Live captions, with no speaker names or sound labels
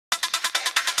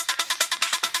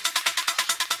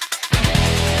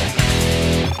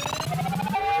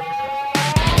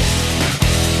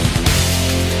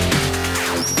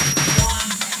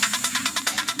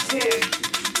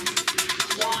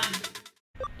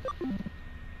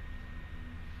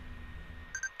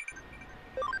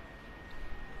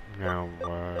Now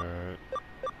what?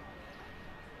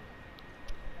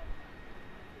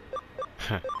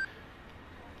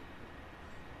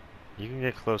 You can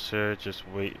get closer, just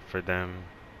wait for them.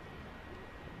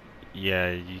 Yeah,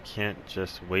 you can't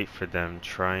just wait for them.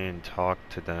 Try and talk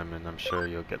to them, and I'm sure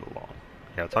you'll get along.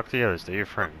 Yeah, talk to the others. They're your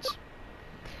friends.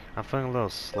 I'm feeling a little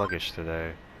sluggish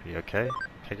today. Are you okay?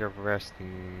 Take a rest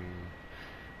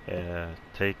and...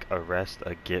 take a rest,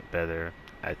 get better.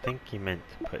 I think he meant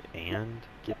to put and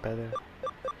get better.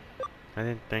 I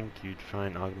didn't think you'd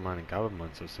find Agumon and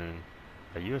Gabumon so soon.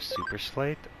 Are you a super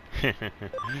slate?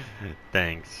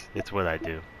 Thanks. It's what I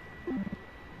do.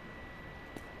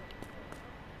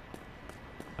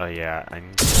 Oh yeah, I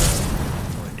need to...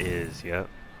 What is, yep.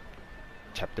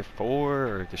 Chapter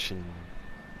 4, the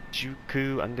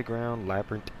Shinjuku Underground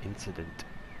Labyrinth Incident.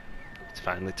 It's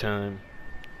finally time.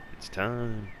 It's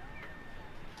time.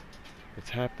 It's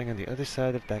happening on the other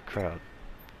side of that crowd.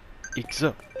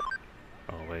 Ikzo!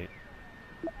 Oh wait.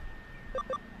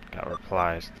 Got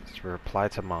replies. Let's reply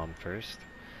to Mom first.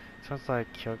 Sounds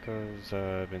like Kyoko's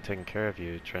been taking care of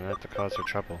you. Try not to cause her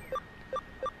trouble.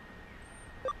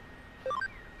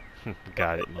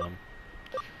 Got it, Mom.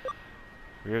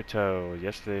 Ryuto,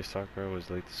 yesterday Sakura was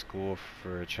late to school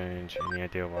for a change. Any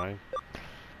idea why?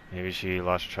 Maybe she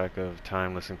lost track of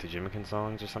time listening to Jimikin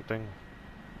songs or something?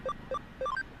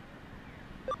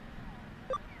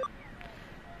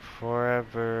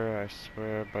 Forever, I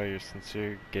swear by your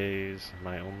sincere gaze,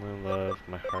 my only love,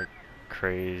 my heart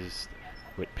crazed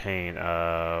with pain.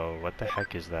 What the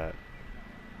heck is that?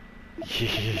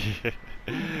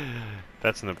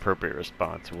 That's an appropriate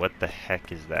response. What the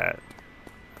heck is that?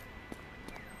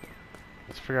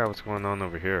 Let's figure out what's going on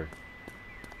over here.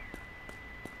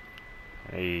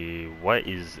 Hey, what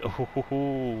is...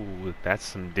 Oh, that's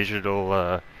some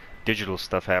digital, digital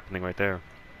stuff happening right there.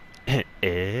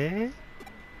 Eh?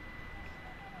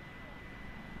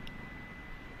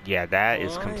 Yeah, that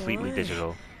is completely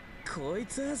digital. Oh,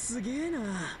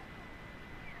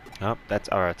 that's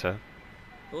Arata.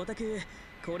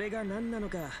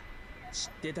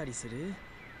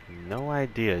 No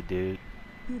idea, dude.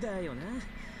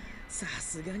 さ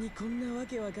すがにこんなわ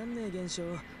けわかんねえ現象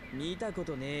見たこ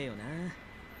とねえよな。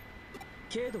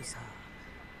けどさ、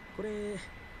これ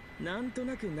なんと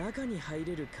なく中に入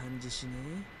れる感じしね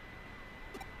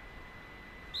え？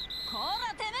こ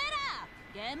らてめ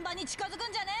えら、現場に近づく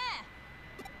んじゃね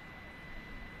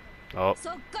え。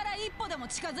そっから一歩でも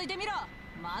近づいてみろ。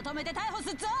まとめて逮捕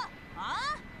すっぞ。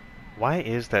あ？ Why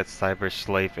is that cyber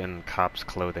slave in cop's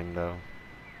clothing though?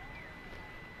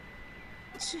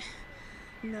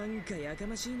 なんかやか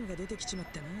ましいのが出てきちまっ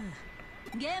たな。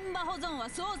現場保存は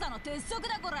捜査の鉄則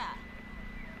だこら。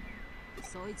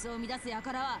そいつを乱す輩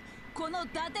はこの伊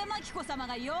達真紀子様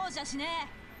が容赦しね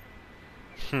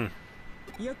え。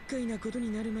厄介なこと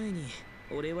になる前に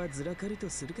俺はずらかると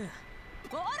するか。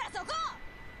ほらそこ、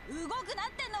動くな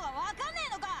ってんのがわかんね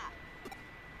えのか。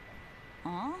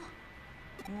あ？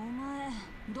お前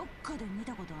どっかで見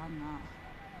たことあんな。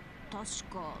確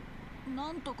か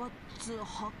なんとかっつ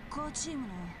ハッカーチーム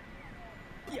の。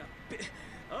やっべ、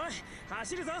おい、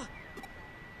走るぞ。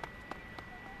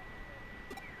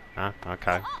Ah,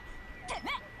 okay. て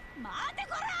めえ、待て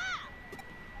こ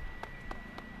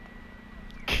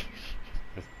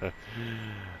ら。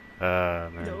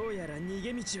man. どうやら逃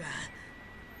げ道は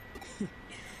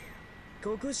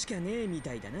ここしかねえみ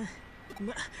たいだな。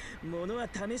ま、物は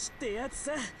試しってやつ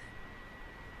さ。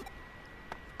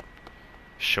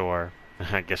Sure.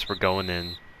 I guess we're going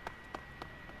in.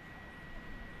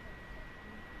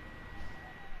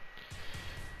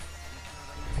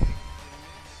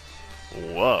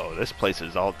 Whoa, this place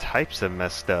is all types of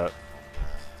messed up.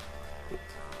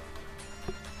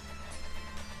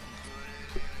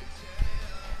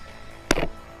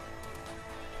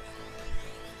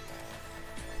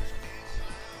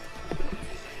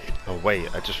 Oh wait,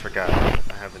 I just forgot.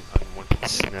 I have an unwanted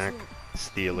snack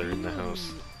stealer in the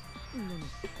house.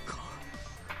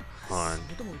 Hold on.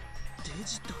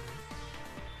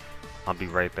 I'll be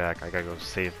right back. I gotta go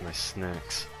save my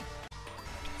snacks.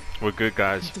 We're good,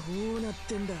 guys.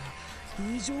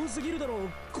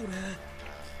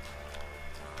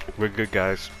 We're good,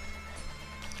 guys.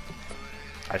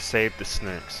 I saved the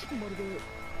snacks.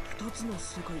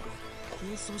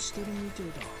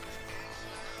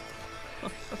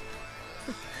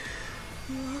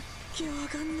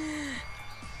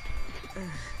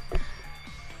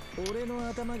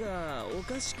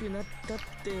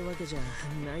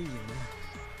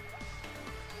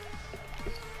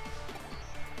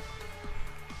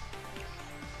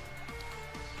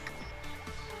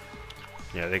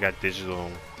 Yeah, they got digital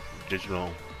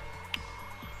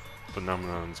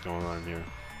phenomenons going on here.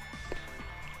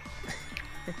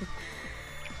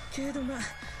 けどまあ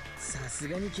さす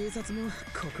がに警察も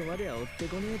ここまでは追って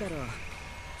こねえだろう。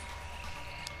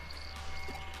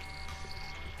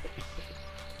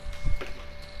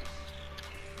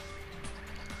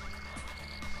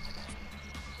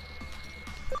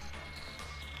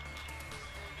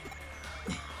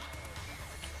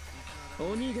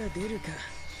鬼が出るか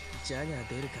蛇が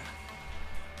出るか、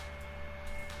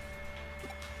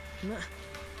ま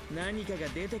何かが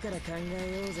出てから考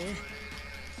えようぜ。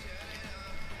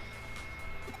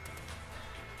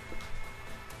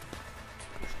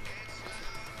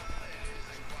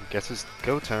Guess it's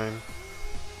go time.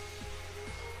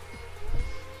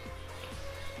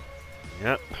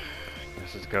 Yep,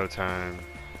 this is go time.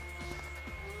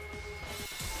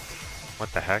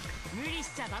 What the heck?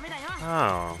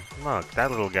 Oh, look,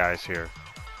 that little guy's here.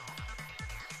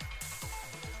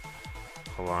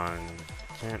 Hold on,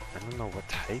 I don't know what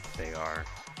type they are.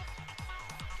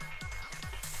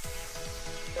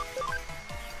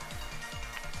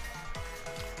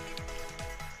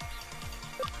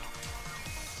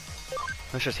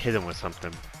 Let's just hit him with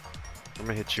something. I'm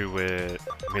gonna hit you with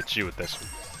this one.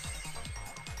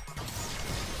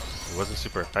 It wasn't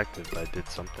super effective, but I did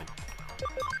something.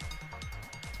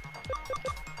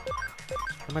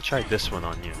 I'm gonna try this one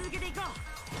on you.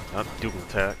 Oh, dual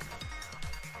attack.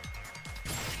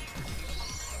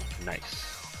 Nice.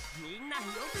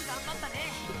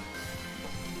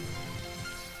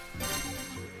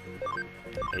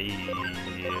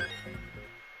 Hey.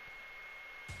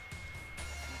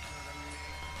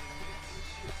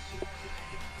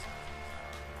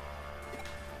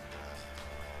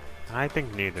 I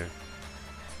think neither.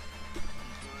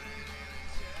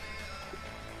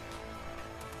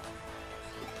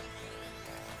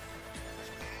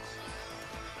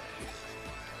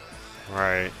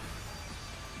 Right.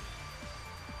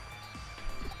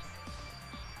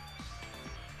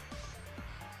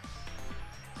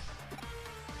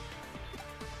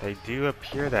 They do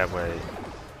appear that way.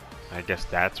 I guess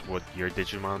that's what your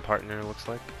Digimon partner looks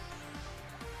like.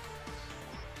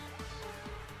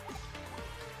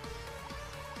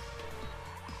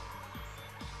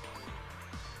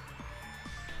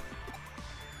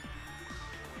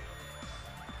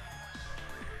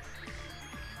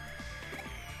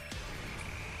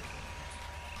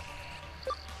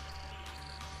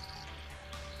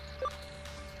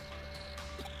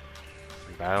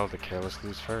 Battle, the careless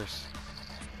lose first.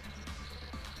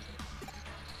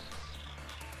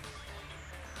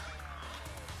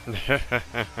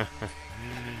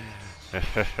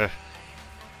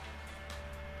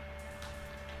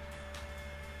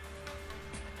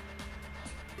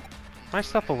 My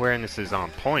self-awareness is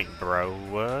on point,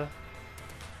 bro.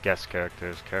 Guest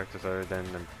characters. Characters other than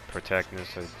the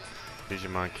protagonist of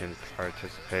Digimon can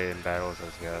participate in battles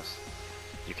as guests.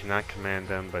 You cannot command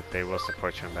them, but they will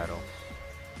support you in battle.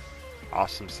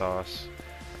 Awesome sauce.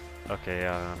 Okay,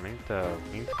 we need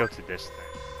to go to this thing.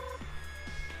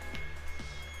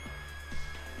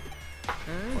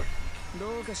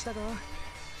 どうかしたか？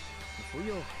そう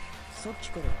よ、さっき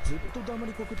からずっと黙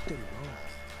りこくってるよ。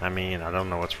I mean, I don't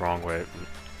know what's wrong with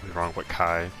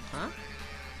Kai.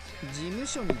 事務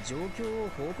所に状況を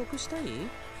報告したい？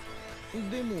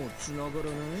でも繋がら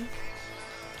ない？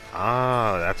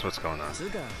 Ah, that's what's going on. つ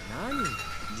か何？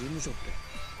事務所って。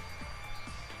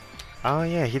Oh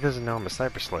yeah, he doesn't know I'm a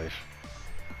cyber slave.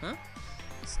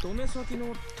 勤め先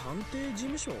の探偵事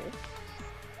務所？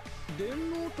電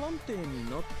脳探偵に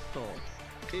なった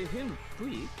エヘンプ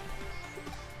イ？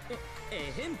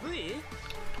エヘンプイ？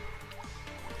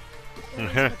じゃ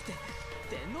なくて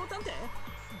電脳探偵？電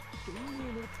脳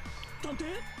の探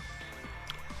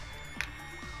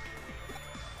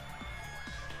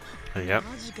偵？Yep.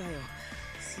 マジかよ。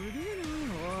すげえな、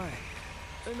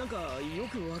おい。なんかよ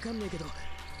くわかんねえけど、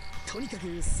とにか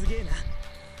くすげえな。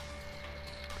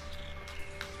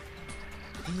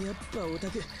やっぱオタ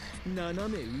ク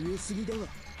斜め上すぎだわ。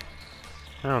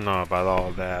I don't know about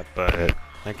all that, but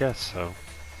I guess so.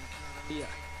 いや、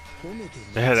褒めてる。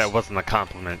Yeah, that wasn't a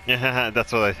compliment. Yeah,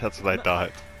 that's what I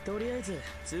thought. とりあえず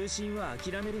通信は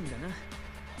諦めるんだな。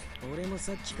俺も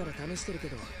さっきから試してるけ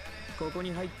ど、ここ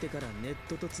に入ってからネッ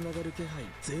トとつながる気配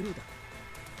ゼロだ。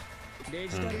デ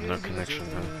ジタルウェーブの状態が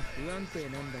不安定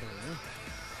なんだろ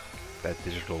うな。That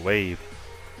digital wave.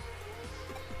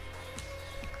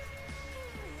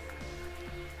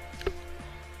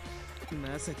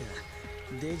 まさか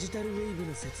デジタルウェーブ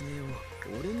の説明を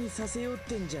俺にさせようっ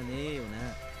てんじゃねえよな。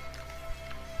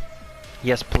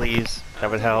Yes, please. That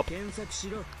would help. 検索し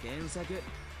ろ、検索。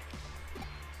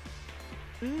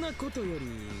んなことより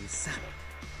さ。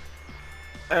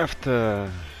After.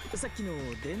 さっきの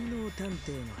電脳探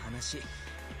偵の話。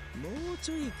もう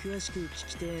ちょい詳しく聞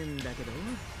きてえんだけど。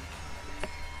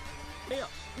いや、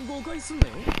誤解すんな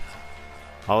よ。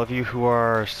 All of you who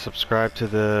are subscribed to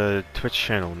the Twitch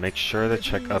channel, make sure to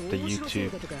check out the YouTube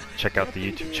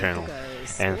channel.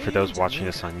 And for those watching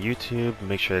this on YouTube,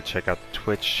 make sure to check out the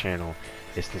Twitch channel.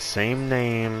 It's the same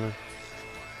name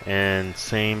and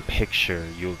same picture.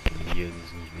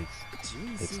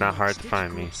 It's not hard to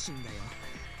find me.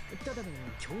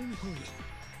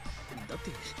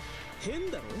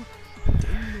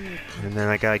 And then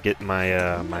I gotta get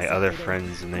my my other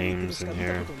friends' names in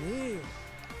here.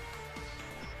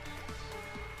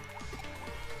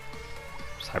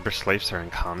 Cyber slaves are in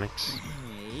comics?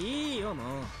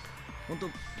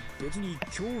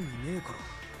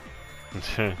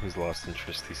 He's lost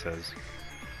interest, he says.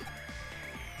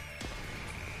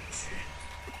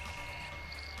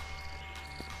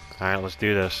 Alright, let's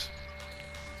do this.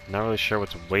 Not really sure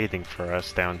what's waiting for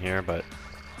us down here, but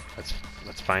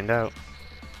let's find out.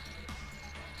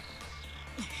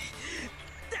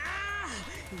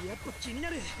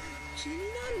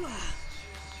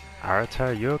 Arata,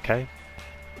 are you okay?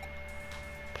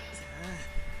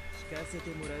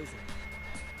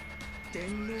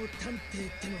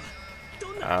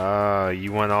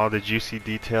 You want all the juicy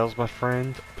details, my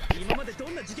friend?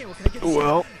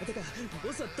 Well,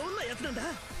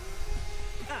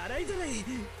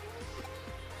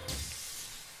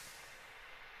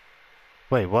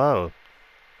 wait, whoa.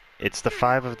 It's the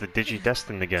 5 of the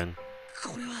Digidestined again.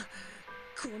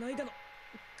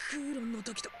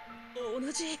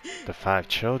 The 5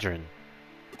 children.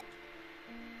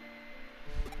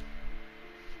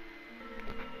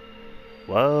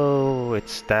 Whoa,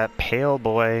 it's that pale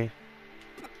boy.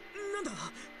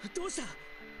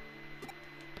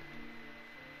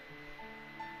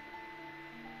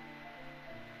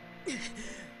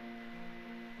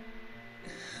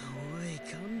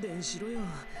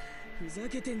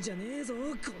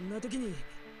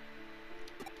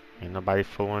 Ain't nobody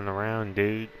fooling around,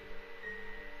 dude.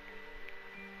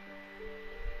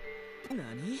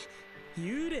 何？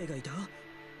幽霊がいた？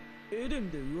エデン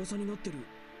で噂になってる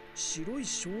白い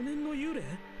少年の幽霊？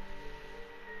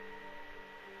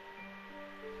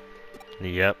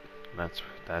 Yep, that's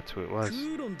who it was. ク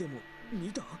ーロンでも見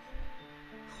た？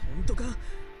本当か？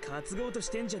担ごうとし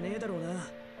てんじゃねえだろうな。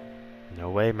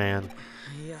No way, man.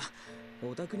 いや、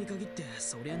オタクに限って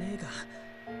そりゃねえか。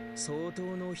相当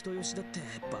の人よしだって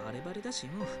バレバレだしよ。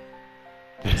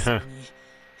それに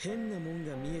変なもん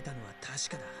が見えたのは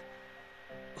確か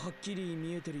だ。はっきり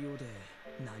見えてるようで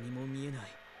何も見えない。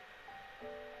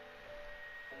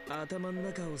頭の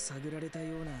中を探られたよ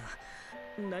うな、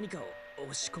何かを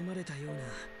押し込まれたよう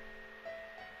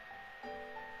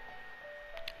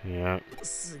な。Yeah.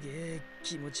 すげえ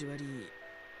気持ち悪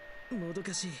い。もど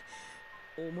かしい。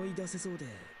思い出せそうで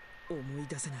思い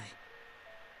出せない。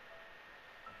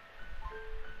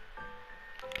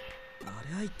あ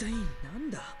れは一体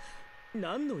何だ？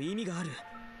何の意味がある？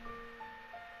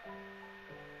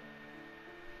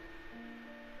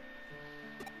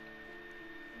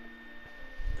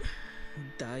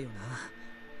だよ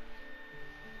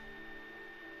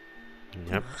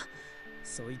な。Yep.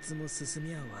 そいつも進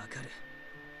みはわかる。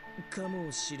か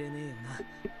もしれねえよな。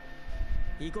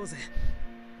行こうぜ。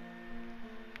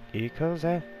行こう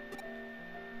ぜ。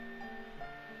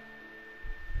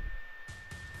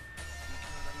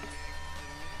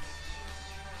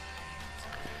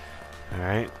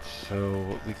Alright, so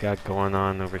what we got going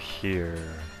on over here?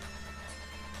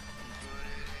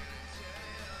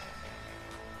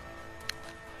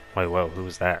 Wait, whoa, who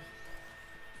was that?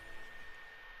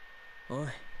 おい、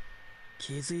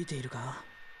気づいているか？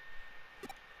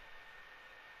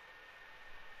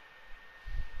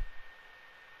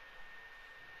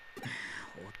オ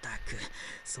タク、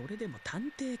それでも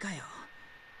探偵かよ。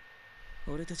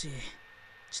俺たち、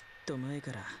ちっと前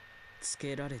からつ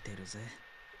けられてるぜ。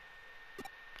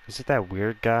Is it that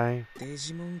weird guy? デ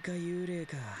ジモンか幽霊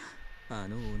か、あ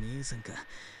のお姉さんか、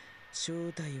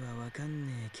正体はわかん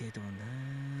ねえけどな。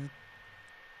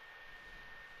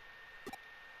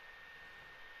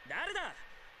誰だ？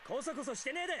こそこそし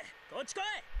てねえで、こっち来い。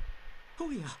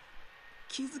おや、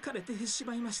気づかれてし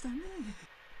まいましたね。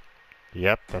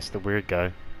Yep, that's the weird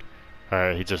guy.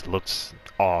 He just looks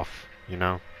off, you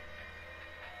know?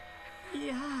 い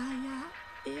や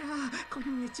こ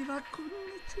んにちは、こんに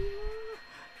ちは。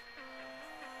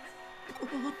おっ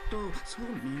と、そう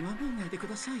見まめないでく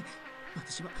ださい。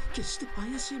私は決して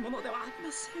怪しいものではあり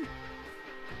ません。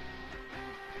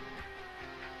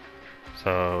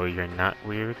So, you're not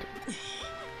weird?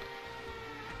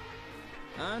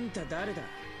 あんた誰だ？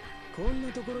こん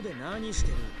なところで何し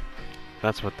てる？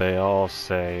 That's what they all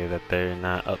say, that they're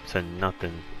not up to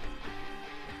nothing.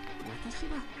 私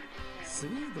はスウ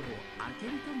ェードをアケ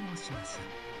ルと申します。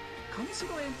金城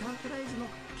エンタープライズの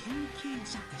研究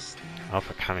者でして。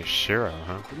Alpha Kaneshiro,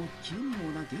 huh? この奇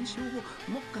妙な現象を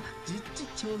目下実地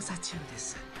調査中で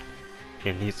す。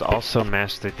And he's also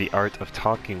mastered the art of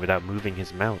talking without moving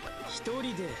his mouth. 一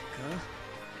人でか？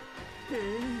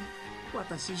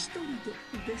私一人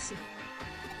です。いく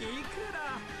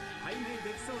ら解明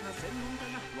できそうな専門家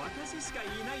が私しかい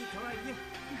ないとはいえ、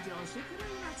助手くらい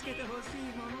はつけてほしい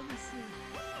ものです。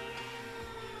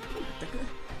まったく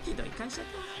ひどい会社だ。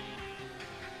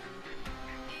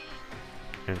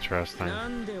Interesting. な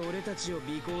んで俺たちを尾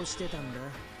行してたんだ？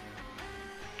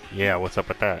 Yeah, what's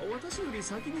up with that? 私より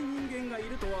先に人間がい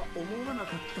るとは思わな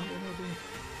かったもので、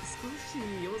少し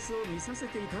様子を見させ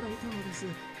ていただいたのです。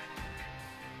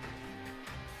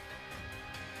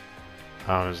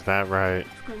Oh, is that right?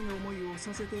 不快な思いを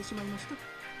させてしまいました。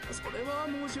それは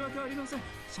申し訳ありません。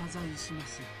謝罪しま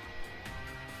す。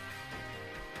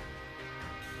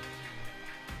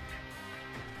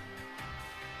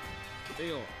い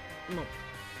や、ま、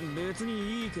別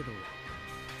にいいけど。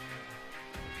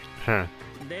Huh.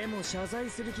 でも謝罪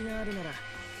する気があるなら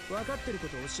分かってるこ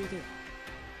と教えてよ。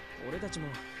俺たちも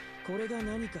これが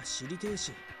何か知りてえ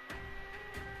し。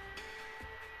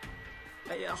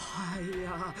いや、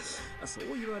そ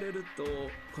う言われると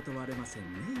断れません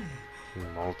ね。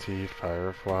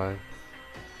Multi-Firefly?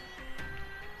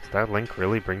 Does that link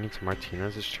really bring you to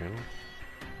Martinez's channel?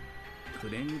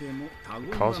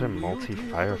 It calls him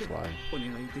Multi-Firefly. お願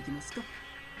いできますか？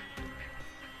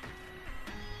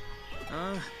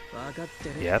ああ、分かって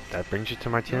る。 Yep, that brings you to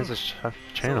Martinez's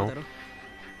channel.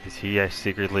 Is he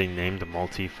secretly named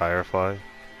Multi-Firefly?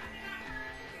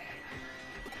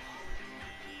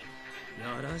 よ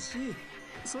ろしい。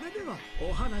それでは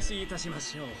お話しいたしま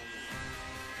しょう。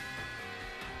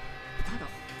ただ、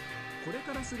これ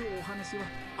からするお話は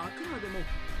あくまでも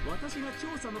私が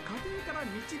調査の過程から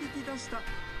導き出した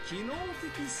機能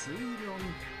的推論。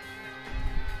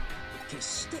決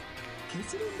して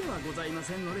結論ではございま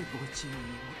せんのでご注意を。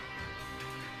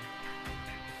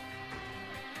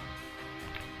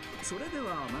それで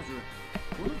はまず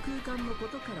この空間のこ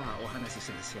とからお話し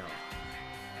しましょう。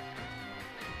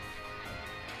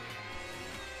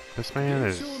This man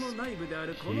is... 現象の内部であ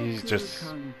るこの he's 空 just...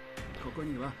 間、ここ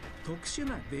には特殊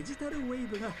なデジタルウェー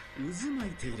ブが渦巻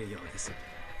いているようです。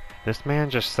This man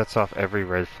just sets off every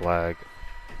red flag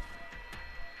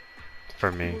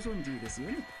for ご me. 存知ですよ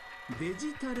ね。デ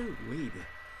ジタルウェーブ。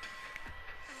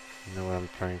You know what I'm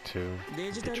trying to... デ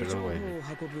ジタル情報 Digital を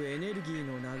wave. 運ぶエネルギー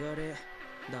の流れ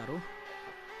だろ。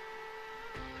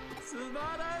素晴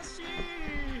らしい。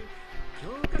教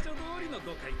科書通りの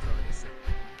ご回答です。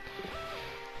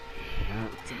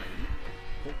つまり、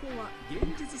ここは現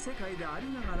実世界であ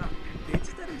りながらデ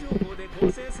ジタル情報で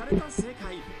構成された世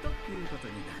界ということ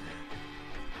になる。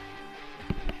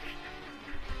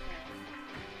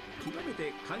極め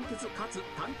て簡潔かつ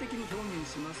端的に表現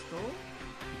しますと、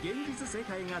現実世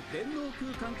界が電脳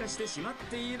空間化してしまっ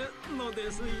ているの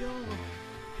ですよ。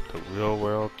The real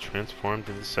world transformed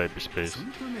into cyberspace. そ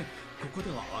のため、ここで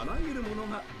はあらゆるもの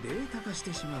がデータ化し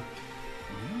てしまう。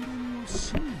人間の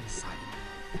真さに。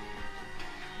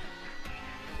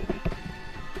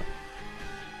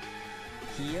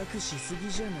飛躍しすぎ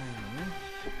じゃないの？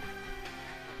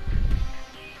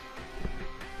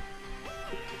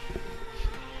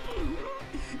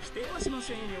否定はしま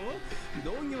せんよ。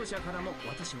同業者からも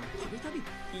私はたびたび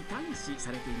異端視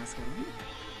されていますからね。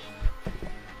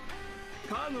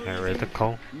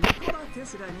Heretical? ニコラ・テ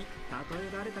スラに例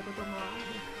えられたこともあ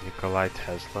る。 Nikolai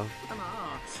Tesla? ま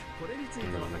あ、これについて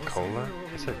は Nikola?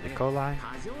 Is it Nikolai?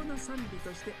 過剰な賛美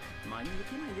として真に受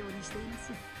けないようにしていま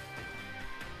す。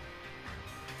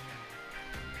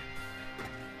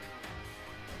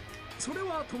それ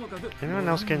はともかく Anyone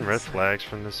else getting red flags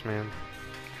from this man?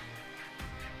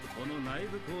 この内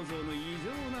部構造の異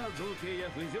常な造形や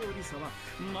不条理さは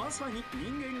まさに人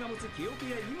間が持つ記憶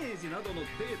やイメージなどのデ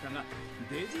ータが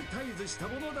デジタイズした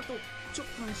ものだと直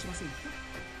感しませんか？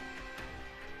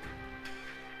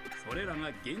それらが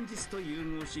現実と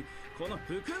融合し、この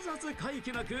複雑怪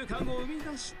奇な空間を生み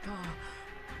出した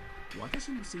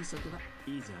私の推測は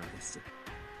以上です。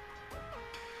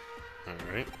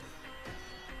 Alright.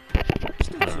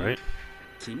 一つ Alright.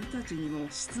 君たちにも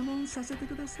質問させて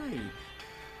ください。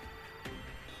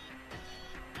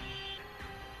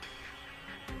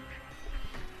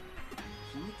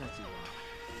君たちは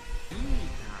イー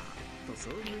ターと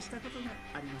遭遇したことが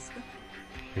ありますか？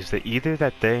 Is it either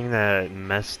that thing that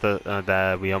messed up,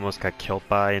 that we almost got killed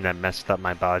by and that messed up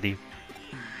my body?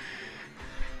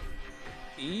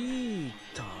 イー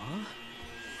ター？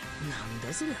なん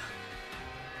だそりゃ。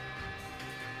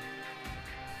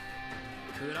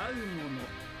食らうもの、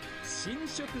侵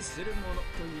食するもの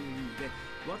という意味で、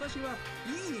私はイ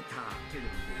ーターと呼んで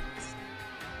います。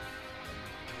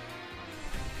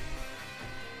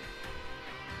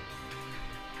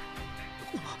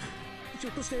ひょ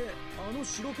っとしてあの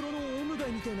白黒のオウムガ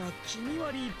イみたいな気味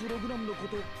悪いプログラムのこ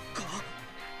とか？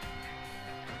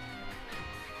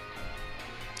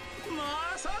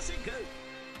まさしく。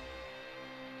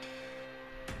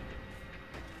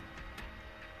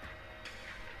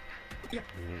いや、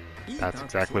That's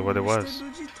exactly what it was.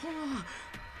 無事とは、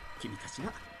君たち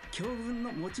は強運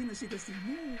の持ち主ですね。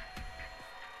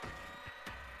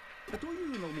とい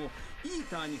うのも、イー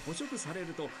ターに捕食される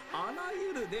とあら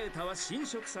ゆるデータは侵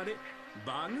食され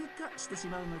バグ化してし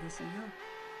まうのですよ。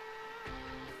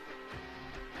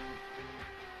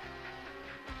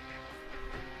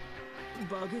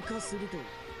バグ化すると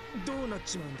どうなっ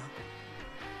ちまうんだ？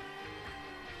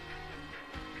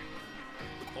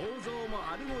構造も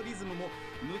アルゴリズムも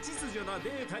無秩序な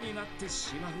データになって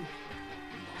しまう、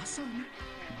まさに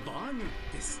バグ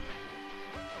です。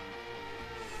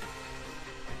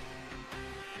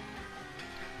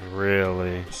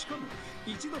Really? しかも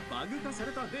一度バグ化さ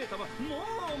れたデータはも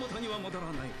う元には戻ら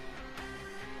ない。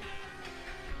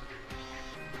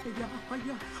いや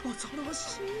恐ろ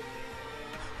しい。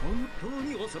本当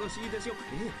に恐ろしいでしょ。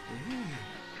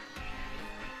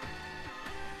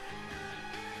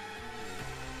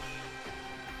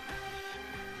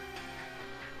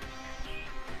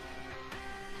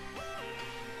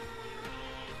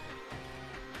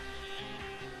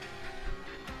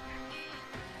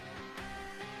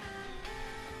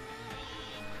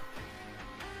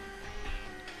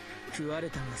食われ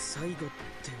たが最後ってわ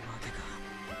けか。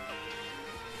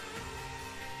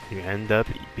You end up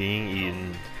being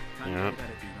eaten. 考えられて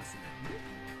いますね。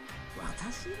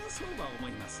私はそうは思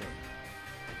いません。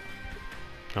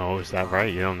Oh, is that right?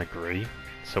 You don't agree?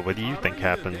 So what do you think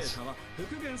happens?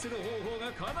 復元する方法が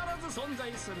必ず存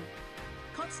在する。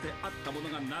かつてあったもの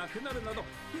がなくなるなど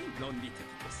非論理的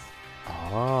です。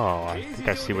Oh, I think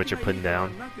I see what you're putting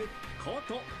down. こ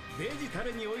とデジタ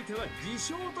ルにおいては事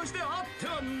象としてあって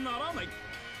はならない。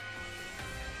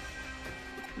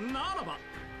ならば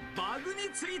バグに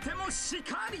ついてもし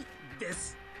かりで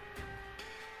す。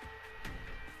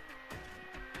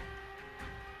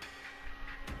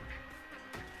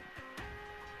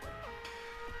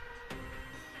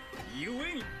ゆ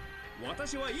えに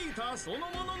私はイーターその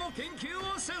ものの研究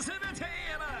を進めている。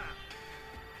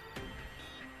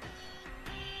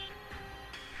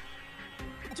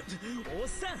おっ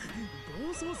さん、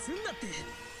暴走すんなって。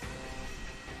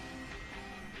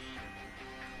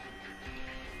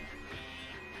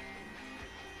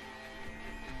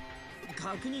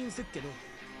確認すっけど、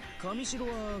上白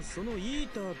はそのイー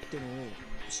ターってのを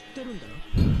知ってるんだな。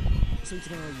そいつ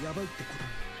がヤバいってこ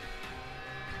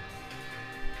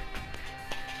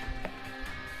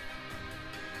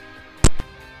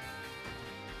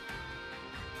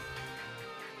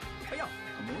と。いや、も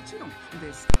ちろん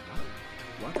ですから、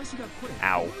私がこれどの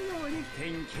ように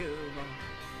研究を。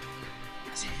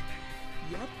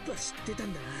やっぱ知ってた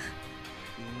んだな。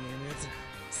運営のやつら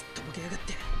すっとぼけやがっ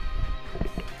て。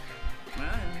ま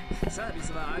あ、サービ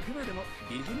スはあくまでも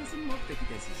ビジネス目的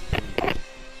ですし、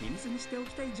秘密にしてお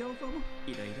きたい情報も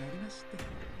いろいろありまして。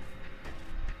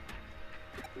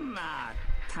まっ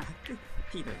たく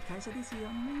ひどい会社ですよ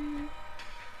ね。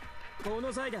こ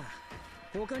の際だ、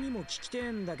他にも聞きてえ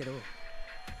んだけど。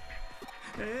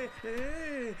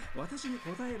私に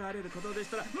答えられることでし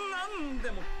たら何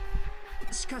でも。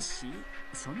しかし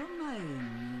その前に、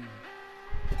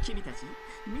君たち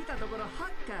見たところハ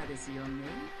ッカーですよね。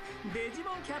デジ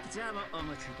モンキャプチャーもお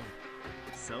持ちだ。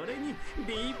それに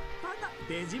立派な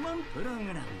デジモンプログラム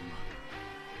も。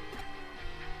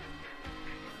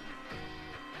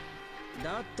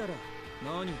だったら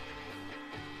何？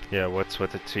 Yeah, what's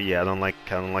with it too? Yeah, I don't like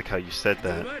how you said つ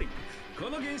that. まりこ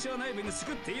の現象内部に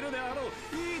救っているであろうイ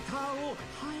ーターを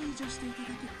排除していただ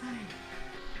きたい。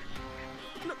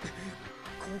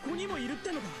ここにもいるっ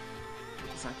てのか。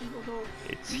先ほど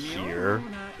It's 妙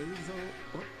here. な映像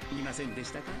を見ませんで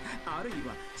したか？あるい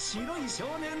は白い少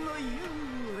年の幽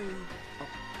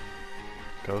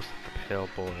霊。 Ghost of the Pale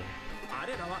Boy. あ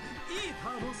れらはイータ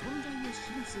ーの存在を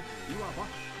示すいわば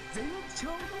前兆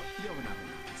のようなも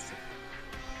のです。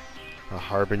 A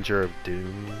Harbinger of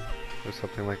Doom or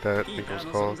something like that, I イー think タ it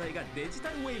was ーの存 called. 在がデジタ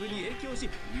ルウェーブに影響し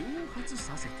誘発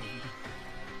させている。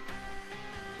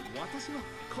私は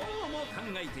こうも考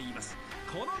えています。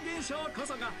この現象こ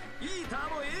そがイーター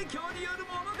の影響による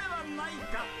ものではない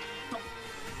かと。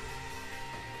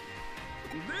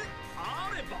であ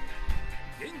れば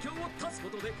元凶を断つこ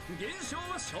とで現象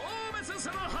は消滅す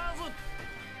るはず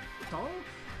と、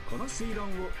この推論を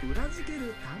裏付け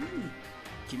るために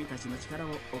君たちの力を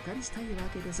お借りしたいわ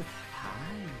けです。は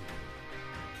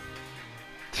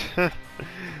い。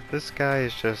This guy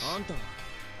is just... あんた、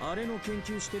あれの研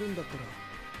究してるんだったら、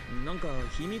なんか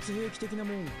秘密兵器的な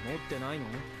もん持ってないの？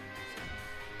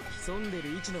潜んでる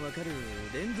位置のわかる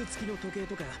レンズ付きの時計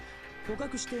とか、捕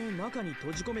獲して中に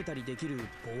閉じ込めたりできる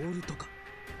ボールとか。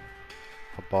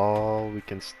A ball, we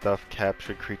can stuff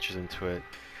captured creatures into it.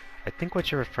 I think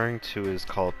what you're referring to is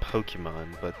called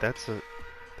Pokemon, but that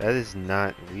is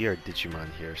not... We are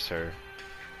Digimon here, sir.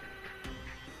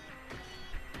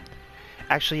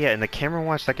 Actually, yeah, in the camera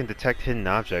watch that can detect hidden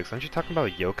objects, aren't you talking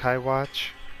about Yokai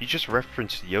Watch? You just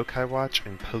referenced Yokai Watch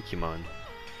and Pokemon.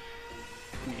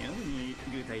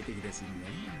 具体的ですね。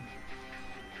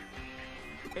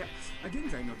いや、現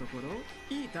在のところ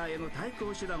イーターへの対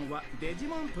抗手段はデジ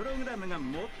モンプログラムが最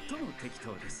も適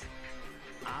当です。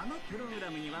あのプログラ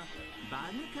ムには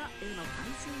バグ化への関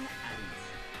係がありま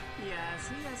す。や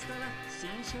すやすとは侵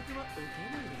食を受け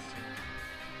ないでし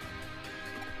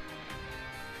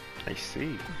ょう。I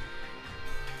see.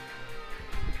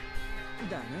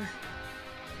 だな。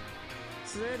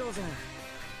スウェードさん、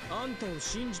あんたを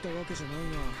信じたわけじゃない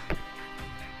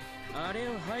が、あれ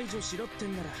を排除しろって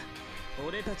んなら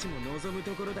俺たちも望む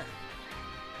ところだ。い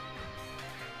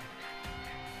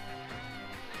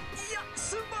や、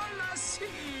素晴らし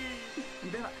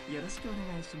い。ではよろしくお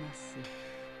願いします。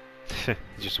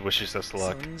Just wishes us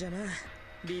luck. そんじゃな、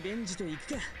リベンジと行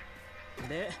くか。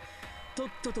で、とっ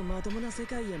ととまともな世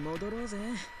界へ戻ろうぜ。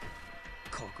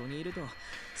ここにいると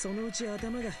そのうち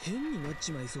頭が変になっ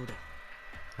ちまいそうだ。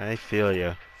I feel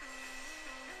you.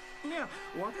 いや、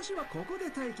私はここで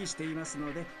待機しています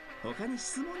ので、他に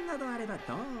質問などあれば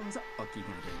どうぞお気軽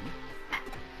に。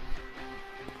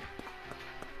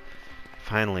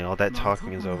Finally, all that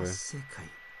talking is over. 世界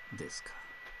ですか。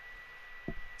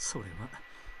それは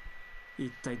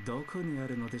一体どこにあ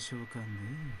るのでしょうかね。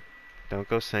Don't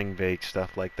go saying vague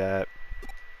stuff like that.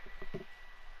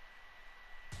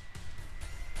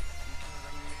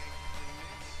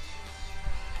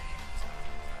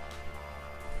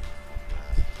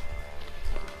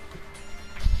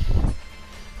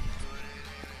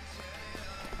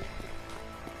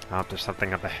 Oh, there's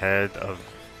something up ahead of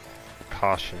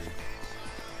caution.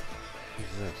 What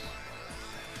is this?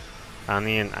 I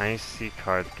need an IC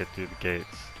card to get through the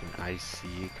gates. An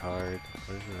IC card?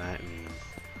 What does that mean?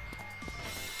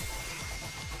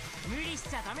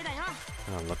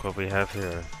 Oh, look what we have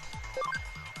here.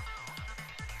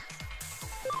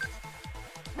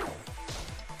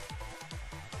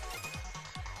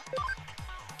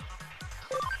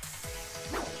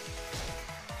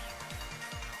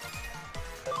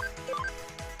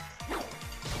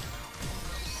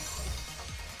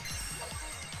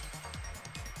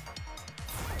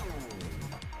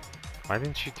 Why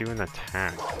didn't you do an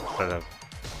attack instead of...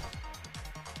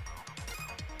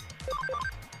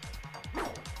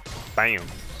 BAM!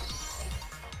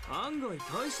 案外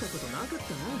大したことなかったな。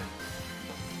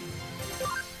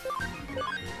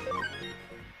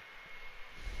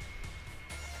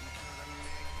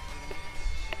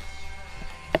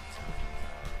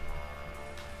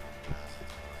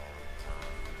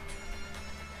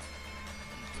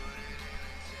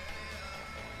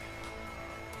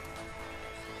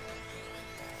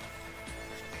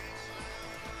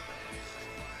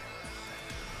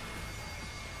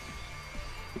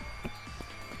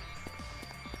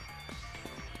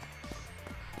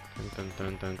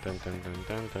Dun dun dun dun dun dun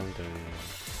dun dun dun.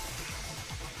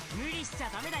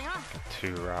 Got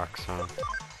 2 rocks, huh?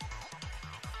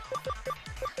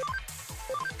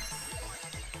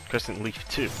 Crescent Leaf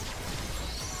 2.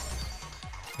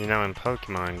 You know, in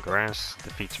Pokemon, grass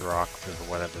defeats rock for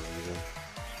whatever reason.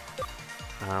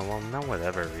 Well, not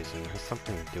whatever reason. It has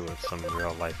something to do with some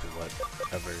real life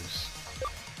whatevers.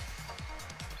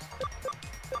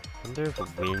 I wonder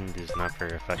if wind is not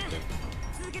very effective.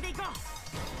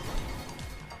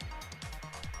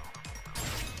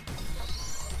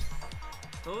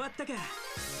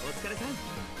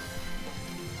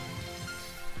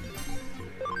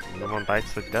 No one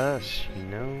bites the dust, you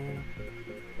know?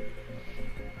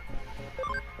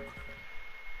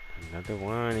 Another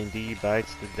one indeed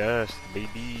bites the dust,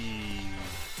 baby.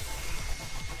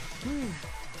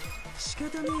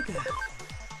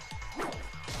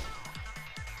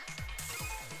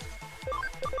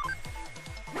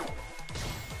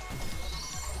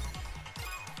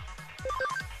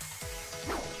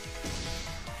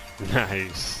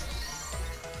 Nice.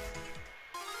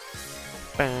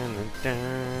 What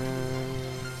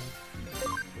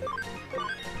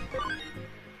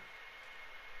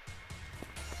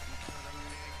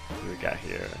do we got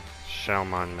here?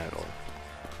 Shellmon Metal.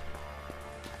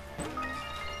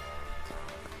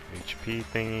 HP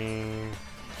thingy.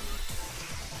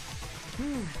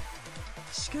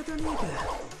 仕方ねえか。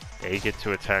 They get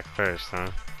to attack first, huh?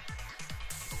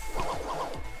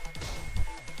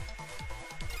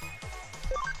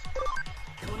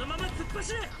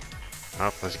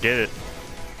 Oh, let's get it.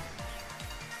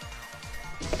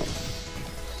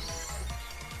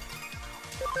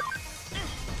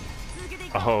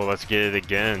 Oh, let's get it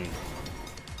again.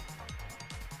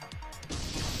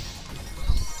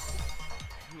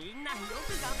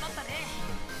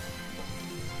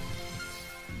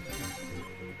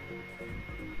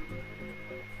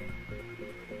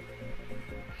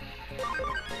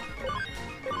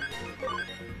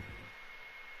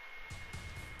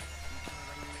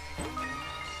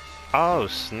 Oh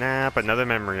snap, another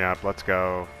memory up, let's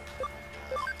go.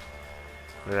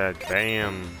 Look at that,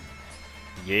 bam.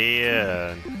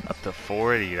 Yeah, up to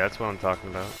 40, that's what I'm talking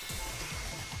about.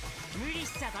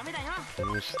 Can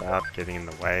you stop getting in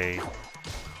the way?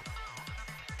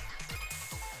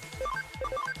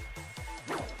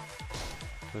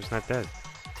 Who's not dead?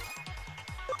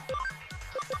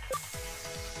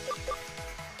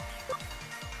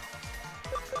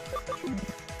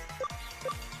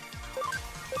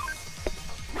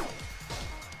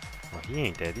 Well, he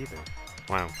ain't dead either.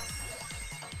 Wow.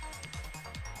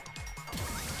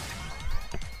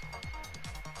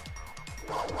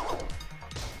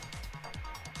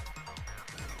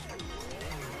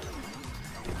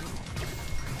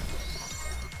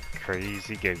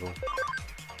 Crazy giggle.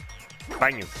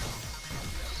 Bang!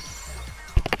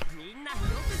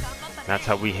 That's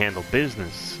how we handle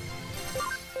business.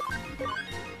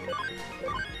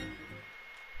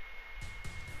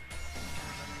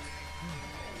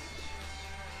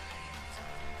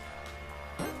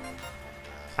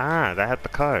 Ah, that had the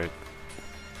card.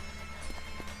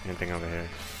 Anything over here?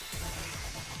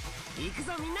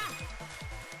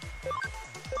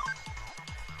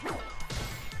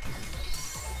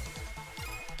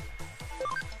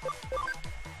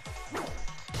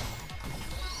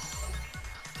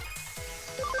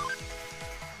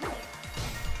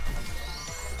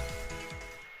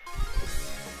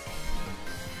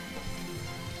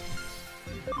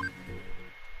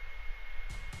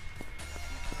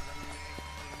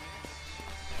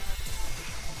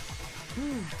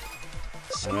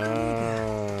 Oh.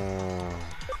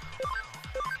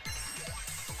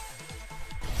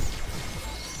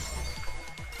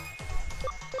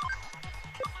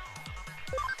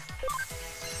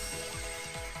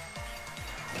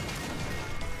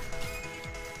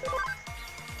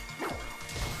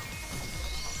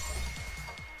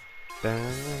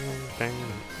 Dun, dun,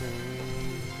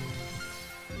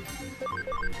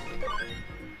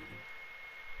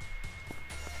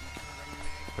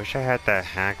 Wish I had that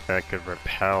hack that could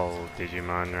repel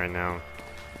Digimon right now.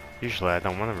 Usually I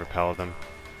don't want to repel them.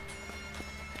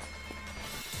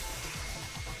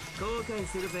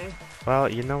 Well,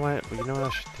 you know what? You know what I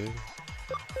should do?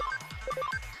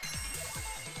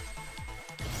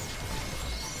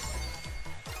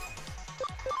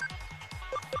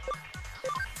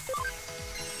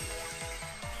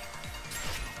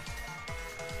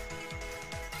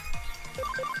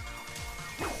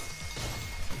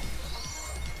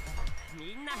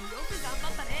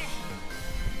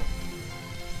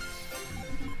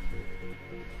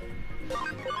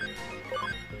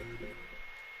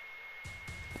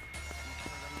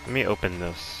 Let me open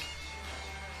this.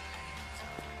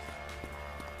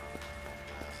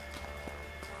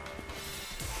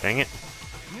 Dang it.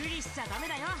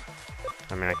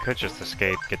 I mean, I could just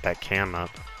escape, get that cam up.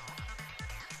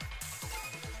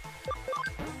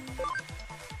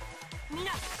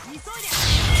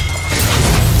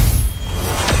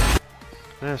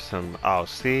 There's some... Oh,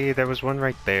 see? There was one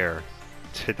right there.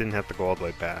 It didn't have to go all the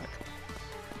way back.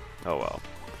 Oh well.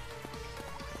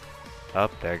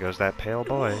 Up, there goes that pale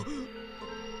boy.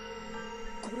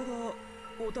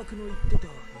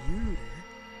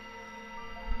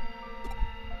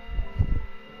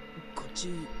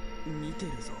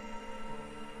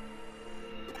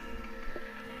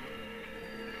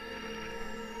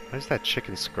 What is that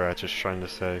chicken scratch is trying to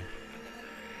say?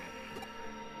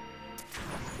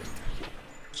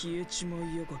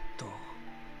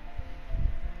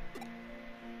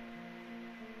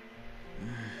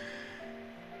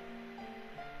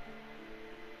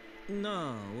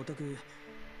 Na, Otaku.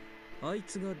 あい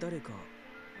つが誰か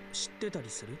知ってたり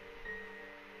する？っ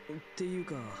ていう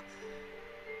か、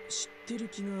知ってる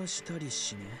気がしたり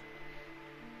しね。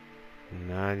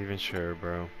Not even sure,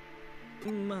 bro.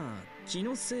 まあ、気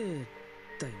のせい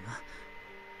だよな。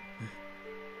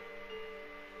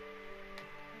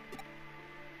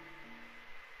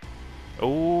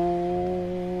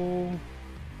Oh,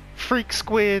 freak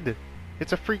squid!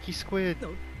 It's a freaky squid. お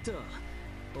っと、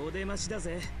お出ましだ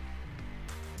ぜ。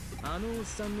あのおっ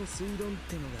さんの推論っ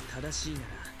てのが正しいなら、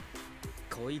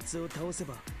こいつを倒せ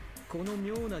ばこの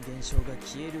妙な現象が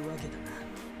消えるわけだな。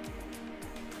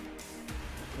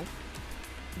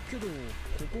けどこ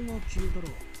こが消えたら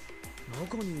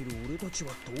中にいる俺たち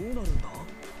はどうなるんだ？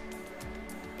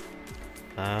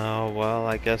 Well,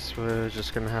 I guess we're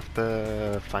just gonna have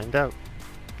to find out.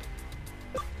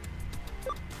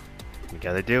 We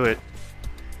gotta do it.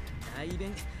 大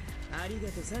弁ありが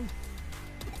とさん。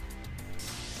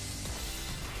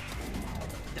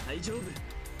大丈夫、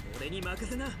俺に任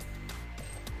せな。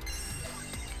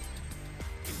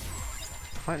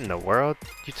 What in the world?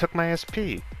 You took my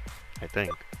SP, I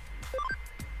think.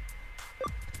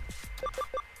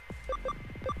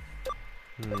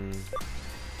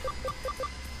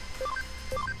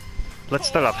 Let's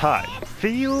start off high.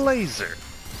 The laser.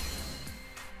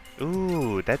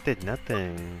 Ooh, that did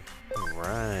nothing.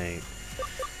 Right.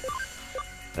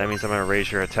 That means I'm gonna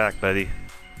raise your attack, buddy.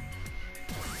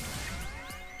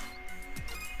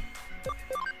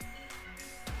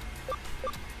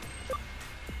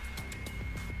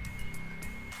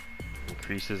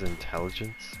 Increases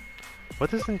intelligence?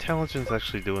 What does intelligence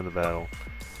actually do in the battle?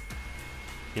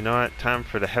 You know what? Time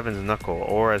for the Heaven's Knuckle,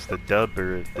 or as the dub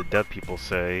people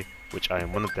say, which I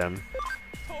am one of them,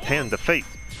 Hand of Fate.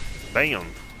 Bam!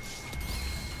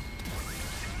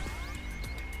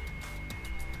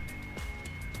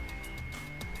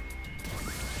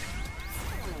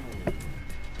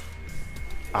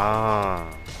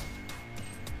 Ah.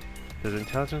 Does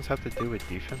intelligence have to do with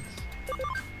defense?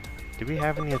 Do we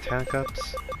have any attack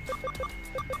ups?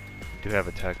 We do have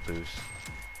attack boost.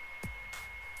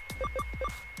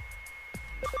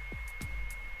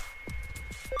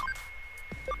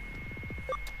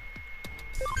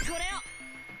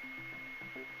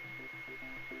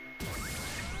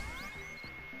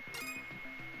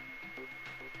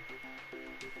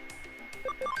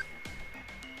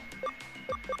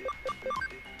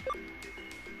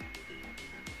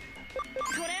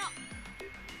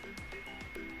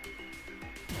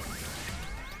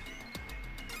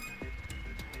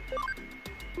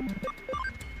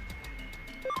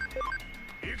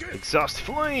 Exhaust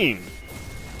flame!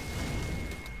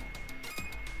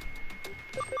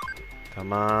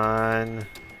 Come on.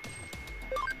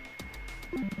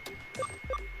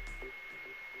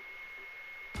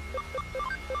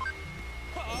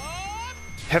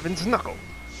 Heaven's Knuckle!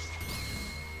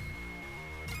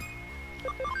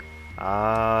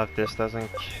 Ah, if this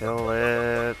doesn't kill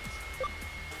it.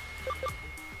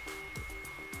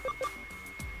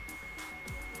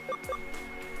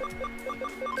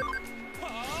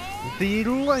 The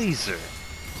laser!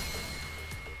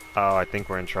 Oh, I think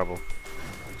we're in trouble.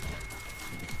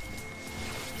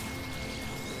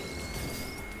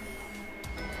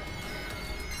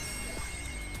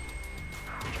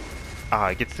 Ah,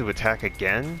 it gets to attack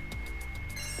again?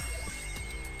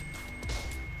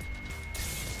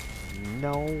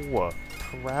 No.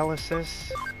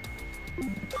 Paralysis? Do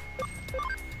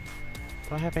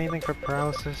I have anything for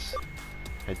paralysis?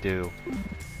 I do.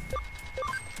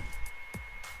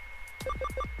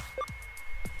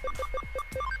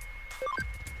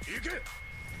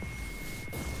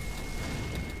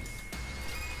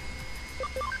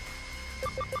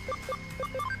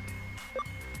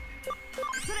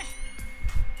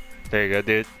 There you go,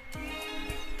 dude.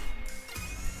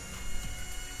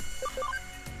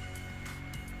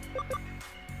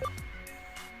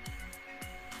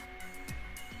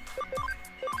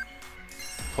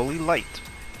 Holy light.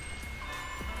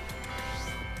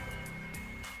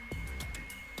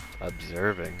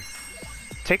 Observing.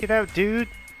 Take it out, dude.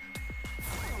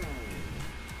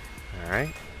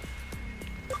 Alright.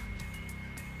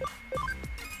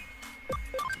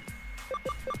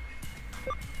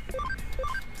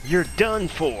 You're done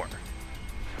for.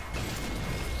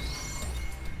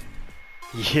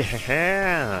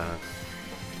 Yeah.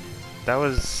 That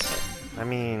was, I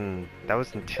mean, that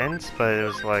was intense, but it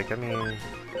was like, I mean,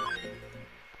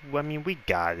 we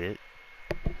got it.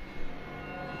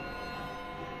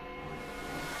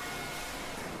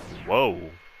 Whoa.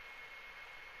 What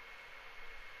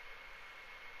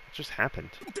just happened?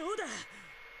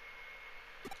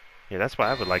 Yeah, that's what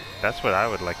I would like. That's what I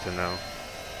would like to know.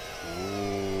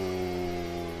 Ooh.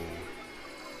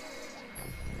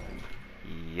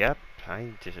 Yep,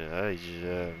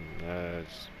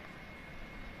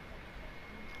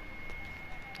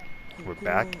 we're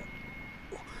back.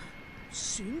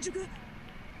 新宿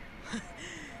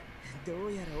ど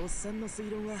うやらおっさんの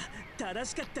推論は正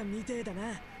しかったみてえだ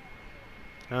な。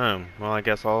Well, I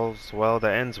guess all's well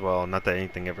that ends well. Not that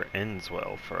anything ever ends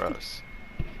well for us.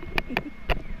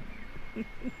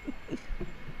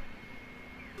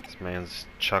 This man's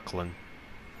chuckling.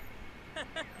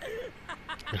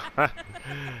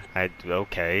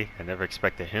 Okay. I never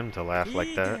expected him to laugh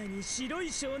like that. 白い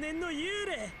少年の幽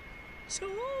霊。超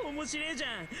面白いじ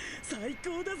ゃん。最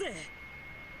高だぜ。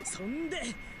そんで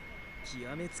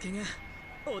極めつけが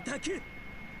オタク。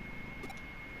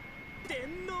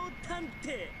電脳探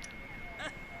偵。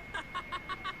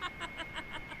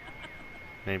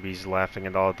Maybe he's laughing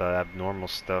at all the abnormal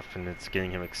stuff and it's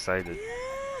getting him excited.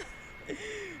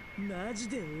 マジ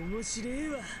で面白い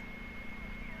わ。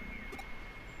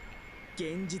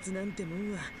現実なんても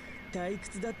んは退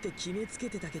屈だって決めつけ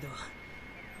てたけど、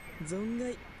存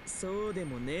外そうで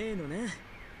もねえのな。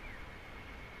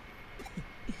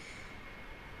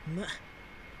ま、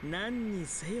何に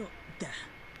せよだ。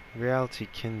Reality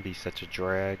can be such a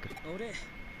drag. 俺、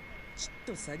ちょっ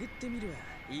と探ってみるわ、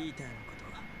イーターのこ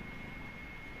と。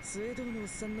スウェードのおっ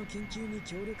さんの研究に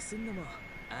協力するのも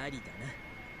あり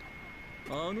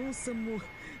だな。あのおっさんも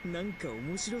なんか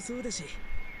面白そうだし。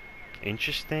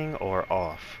Interesting or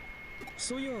off?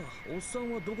 そういや、おっさん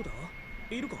はどこだ？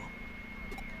いるか？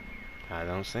 I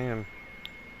don't see him.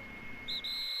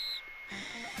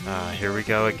 Ah, here we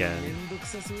go again. めんどく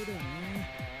さそうだよね。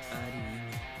ある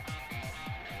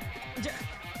意味。じゃ、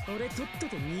俺とっと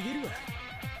と逃げるわ。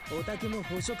オタクも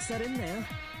捕食されんなよ。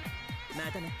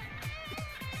またね。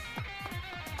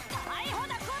逮捕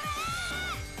だこ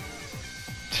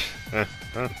れ。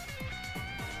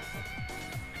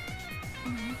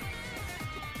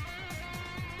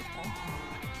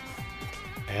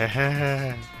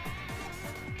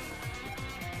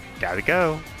Gotta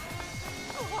go.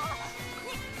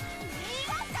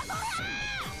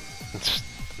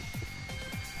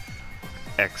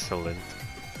 Excellent.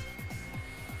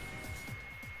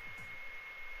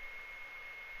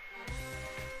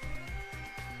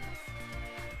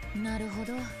 なるほ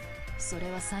ど、そ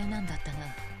れは災難だった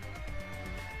な。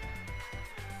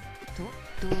と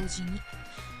同時に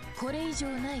これ以上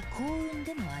ない幸運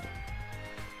でもある。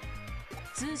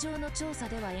通常の調査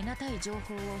では得難い情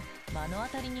報を目の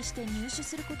当たりにして入手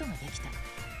することができた。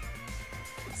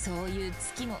そういう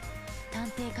月も探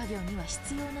偵家業には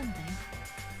必要なんだよ。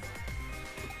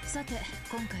さて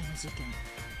今回の事件、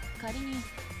仮に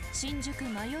新宿迷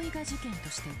いが事件と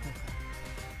しておこ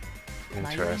うか。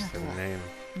迷いがとは Interesting name.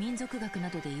 民族学な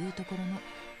どでいうところの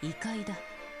異界だ。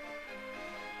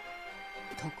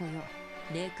常世、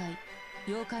霊界、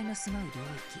妖怪の住まう領域、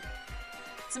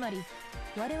つまり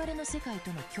我々の世界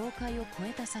との境界を越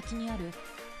えた先にある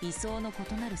位相の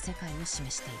異なる世界を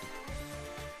示している。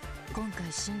今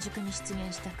回新宿に出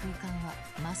現した空間は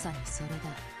まさにそれだ。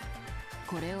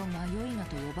これを迷いが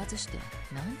と呼ばずして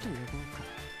何と呼ぼうか。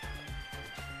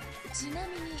ちな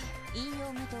みに引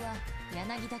用元は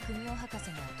柳田国夫博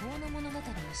士が遠野物語に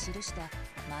記した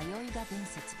迷いが伝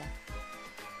説だ。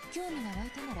興味が湧い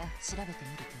たなら調べて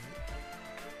みる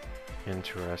といい。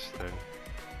 Interesting.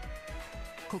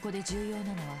 ここで重要なの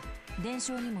は伝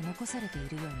承にも残されてい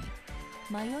るよう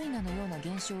に、迷いがのような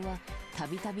現象はた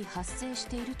びたび発生し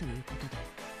ているということだ。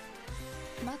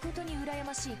誠に羨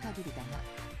ましい限りだが、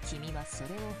君はそれ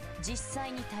を実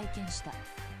際に体験した。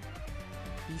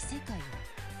異世界は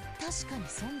確かに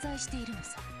存在しているの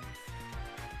さ。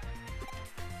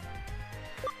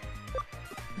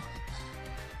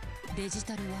デジ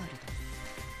タルワール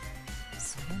ド、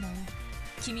その名を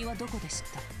君はどこで知っ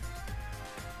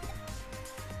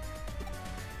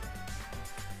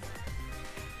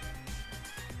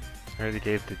た？I already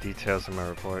gave the details in my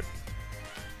report.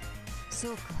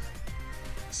 そうか。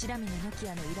白峰ノキ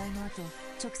アの依頼の後、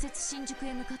直接新宿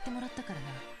へ向かってもらったからな。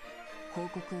報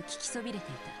告を聞きそびれて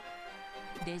い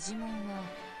た。デジモンは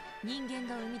人間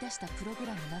が生み出したプログ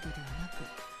ラムなどではなく、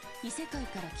異世界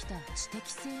から来た知的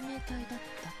生命体だっ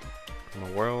た。 In a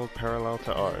world parallel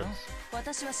to ours.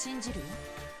 私は信じるよ。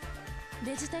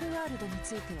デジタルワールドに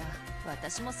ついては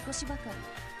私も少しばか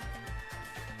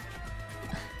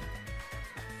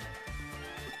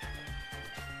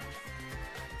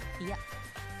り。いや、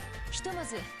ひとま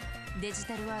ずデジ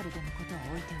タルワールドのことは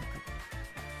置いて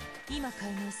おく。今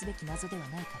解明すべき謎では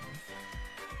ないからね。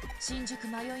新宿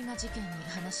迷いが事件に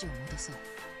話を戻そう。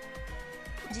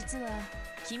実は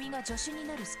君が助手に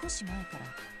なる少し前から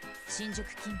新宿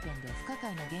近辺で不可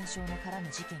解な現象の絡む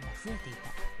事件が増えていた。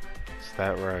Is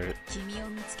that right? 君を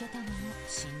見つけたのも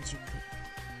新宿。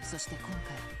そして今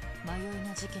回迷い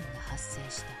が事件が発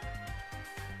生し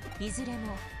た。いずれ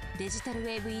もデジタルウ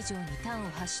ェーブ以上に端を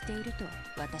発していると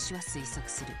私は推測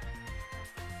する。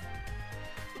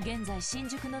現在新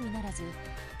宿のみならず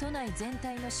都内全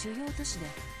体の主要都市で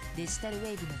デジタルウ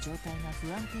ェーブの状態が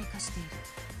不安定化している。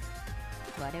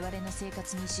我々の生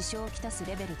活に支障をきたす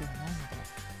レベルではないので、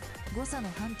誤差の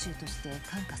範疇として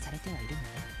看過されてはいるのね。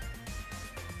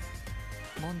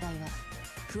問題は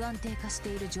不安定化して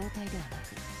いる状態では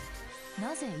な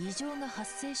く、なぜ異常が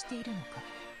発生しているのか、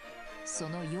そ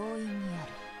の要因にあ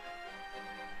る。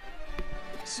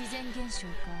自然現象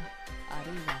か、あ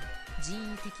るいは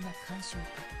人為的な干渉か、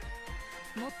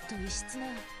もっと異質な、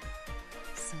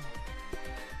そう、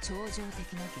超常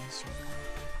的な現象か。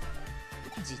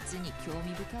実に興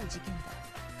味深い事件だ。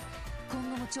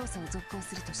今後も調査を続行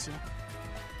するとしよ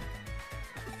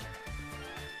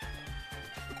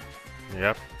う。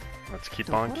 Yep. Let's keep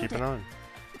on keeping on.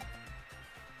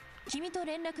 君と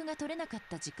連絡が取れなかっ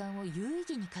た時間を有意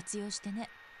義に活用してね、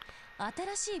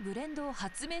新しいブレンドを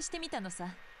発明してみたのさ。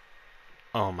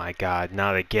 Oh my god,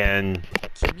 not again.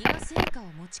 君が成果を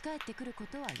持ち帰ってくるこ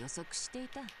とは予測してい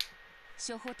た。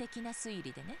初歩的な推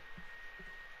理でね。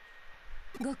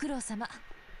ご苦労様。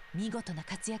見事な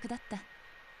活躍だった。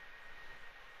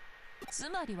つ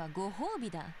まりはご褒美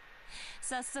だ。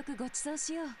早速ご馳走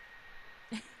しよう。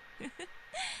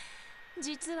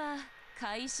実は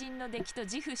会心の出来と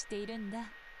自負しているんだ。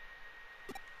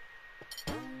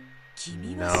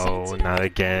君は信 No, じら not れ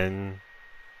るか。 again.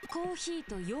 コーヒー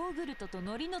とヨーグルトと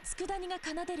海苔の佃煮が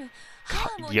奏でるハ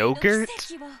ーモニーの奇 Yogurt?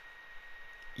 跡を。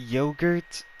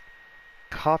 Yogurt?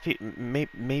 Coffee?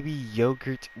 Maybe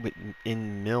yogurt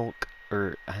in milk,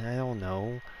 or I don't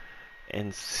know.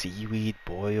 And seaweed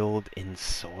boiled in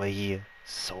soy.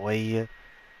 Soy.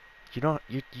 You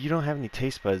don't have any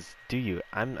taste buds, do you?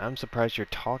 I'm surprised you're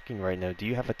talking right now. Do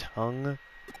you have a tongue?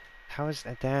 How is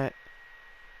that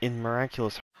in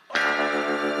miraculous